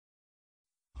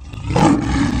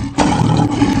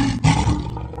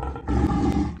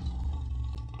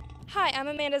I'm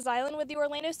Amanda Zylan with the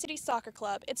Orlando City Soccer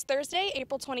Club. It's Thursday,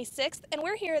 April 26th, and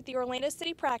we're here at the Orlando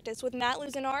City practice with Matt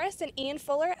Luzunaris and Ian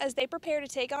Fuller as they prepare to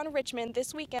take on Richmond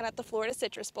this weekend at the Florida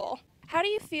Citrus Bowl. How do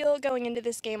you feel going into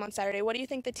this game on Saturday? What do you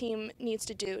think the team needs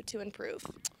to do to improve?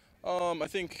 I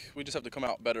think we just have to come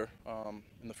out better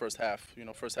in the first half.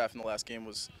 First half in the last game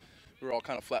we were all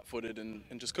kind of flat-footed and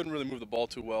just couldn't really move the ball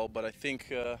too well. But I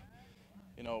think,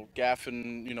 Gaff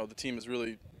and, the team has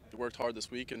really worked hard this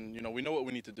week. And, we know what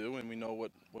we need to do and we know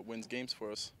what wins games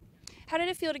for us. How did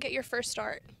it feel to get your first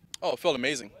start? Oh, it felt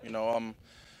amazing. I'm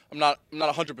not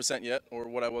 100% yet or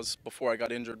what I was before I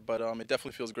got injured. But it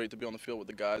definitely feels great to be on the field with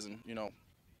the guys and,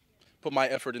 put my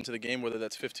effort into the game, whether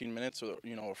that's 15 minutes or,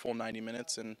 a full 90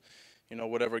 minutes. And,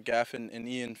 whatever Gaff and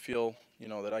Ian feel,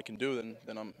 that I can do,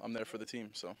 then I'm there for the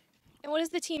team. So. And what has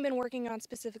the team been working on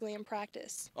specifically in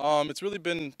practice? It's really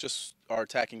been just our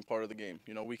attacking part of the game.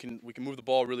 We can move the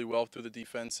ball really well through the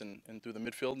defense and through the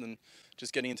midfield, and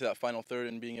just getting into that final third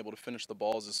and being able to finish the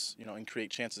balls is, and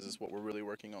create chances is what we're really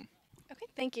working on. Okay,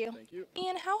 thank you. Thank you.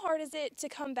 Ian, how hard is it to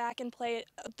come back and play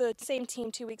the same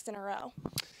team 2 weeks in a row?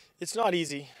 It's not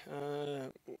easy.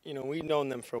 We've known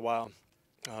them for a while.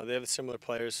 They have similar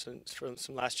players from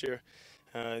last year,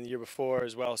 and the year before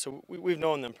as well. So we've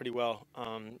known them pretty well.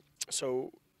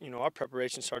 Our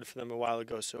preparation started for them a while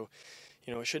ago. So,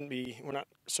 it shouldn't be. We're not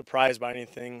surprised by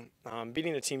anything.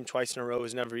 Beating a team twice in a row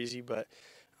is never easy, but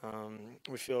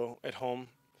we feel at home.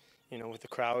 With the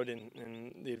crowd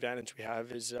and the advantage we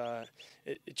have is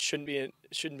it shouldn't be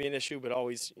an issue, but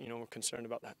always we're concerned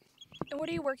about that. And what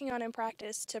are you working on in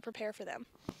practice to prepare for them?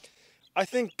 I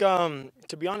think,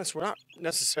 to be honest, we're not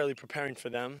necessarily preparing for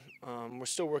them. We're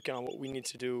still working on what we need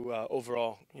to do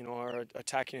overall. Our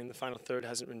attacking in the final third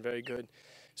hasn't been very good.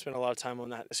 Spent a lot of time on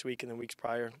that this week and the weeks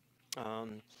prior.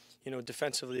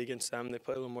 Defensively against them, they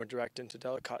play a little more direct into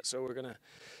delicate, so we're going to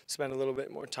spend a little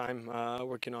bit more time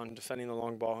working on defending the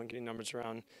long ball and getting numbers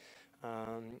around,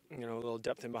 a little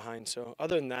depth in behind. So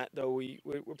other than that, though,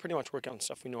 we're pretty much working on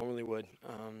stuff we normally would,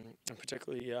 and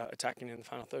particularly attacking in the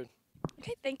final third.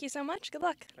 Okay, thank you so much. Good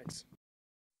luck. Thanks.